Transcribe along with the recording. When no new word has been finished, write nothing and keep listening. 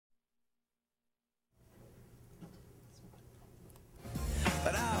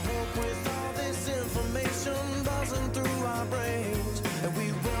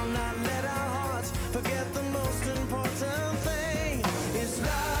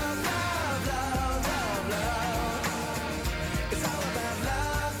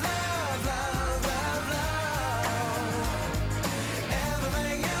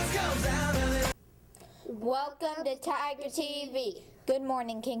Welcome to Tiger TV. Good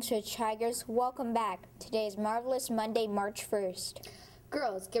morning, Kingsbridge Tigers. Welcome back. Today is Marvelous Monday, March 1st.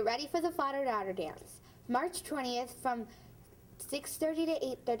 Girls, get ready for the father-daughter dance. March 20th from 6:30 to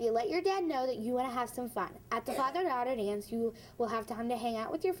 8:30. Let your dad know that you want to have some fun. At the father-daughter dance, you will have time to hang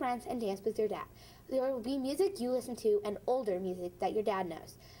out with your friends and dance with your dad. There will be music you listen to and older music that your dad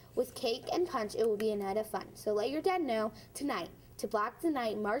knows. With cake and punch, it will be a night of fun. So let your dad know tonight to block the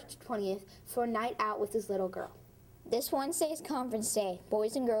night, March 20th, for a night out with his little girl. This Wednesday is conference day.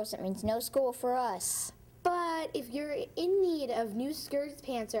 Boys and girls, that means no school for us. But if you're in need of new skirts,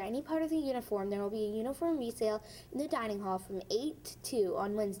 pants, or any part of the uniform, there will be a uniform resale in the dining hall from 8 to 2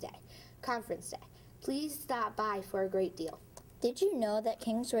 on Wednesday, conference day. Please stop by for a great deal. Did you know that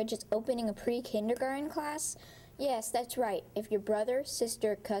Kingsbridge is opening a pre-kindergarten class? Yes, that's right. If your brother,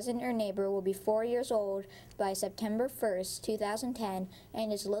 sister, cousin, or neighbor will be 4 years old by September 1st, 2010,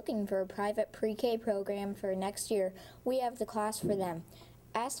 and is looking for a private pre-K program for next year, we have the class for them.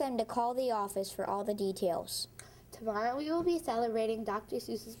 Ask them to call the office for all the details. Tomorrow we will be celebrating Dr.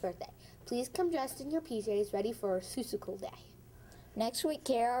 Seuss's birthday. Please come dressed in your PJs ready for a Seussical day. Next week,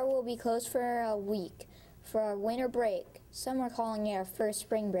 KR will be closed for a week for our winter break. Some are calling it our first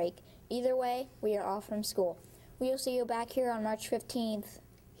spring break. Either way, we are off from school. We will see you back here on March 15th.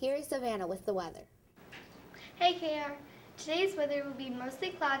 Here is Savannah with the weather. Hey KR, today's weather will be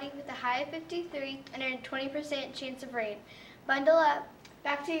mostly cloudy with a high of 53 and a 20% chance of rain. Bundle up.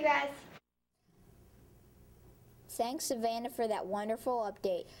 Back to you guys. Thanks, Savannah, for that wonderful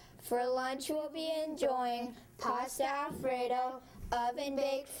update. For lunch, we'll be enjoying pasta Alfredo,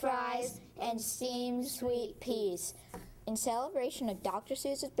 oven-baked fries, and steamed sweet peas. In celebration of Dr.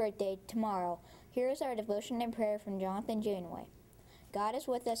 Seuss's birthday tomorrow, here is our devotion and prayer from Jonathan Janeway. God is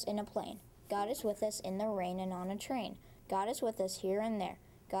with us in a plane. God is with us in the rain and on a train. God is with us here and there.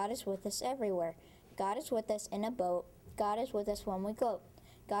 God is with us everywhere. God is with us in a boat. God is with us when we gloat.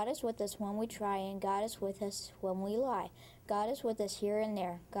 God is with us when we try, and God is with us when we lie. God is with us here and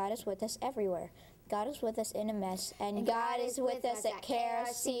there. God is with us everywhere. God is with us in a mess, and God is with us at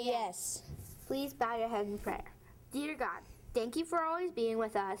KRCS. Please bow your head in prayer. Dear God, thank you for always being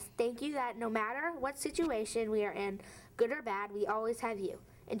with us. Thank you that no matter what situation we are in, good or bad, we always have you.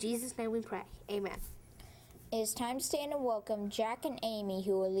 In Jesus' name we pray. Amen. It is time to stand and welcome Jack and Amy,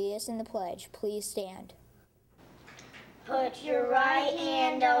 who will lead us in the pledge. Please stand. Put your right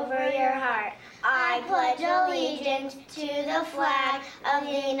hand over your heart. I pledge allegiance to the flag of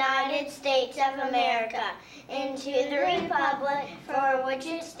the United States of America and to the republic for which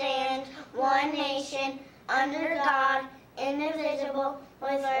it stands, one nation, under God, indivisible,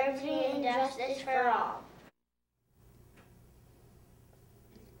 with liberty and justice for all.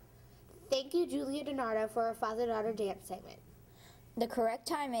 Thank you, Julia Donardo, for our father-daughter dance segment. The correct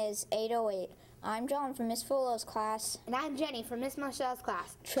time is 8:08. I'm John from Miss Fullo's class. And I'm Jenny from Miss Marshall's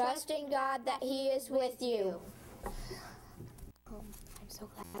class. Trust in God that He is with you. I'm so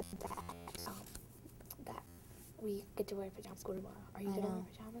glad that we get to wear pajamas to school tomorrow. Are you going to wear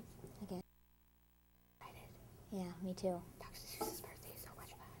pajamas? Okay. Excited. Yeah, me too. Dr. Seuss's birthday is so much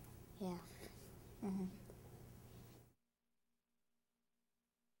fun. Yeah.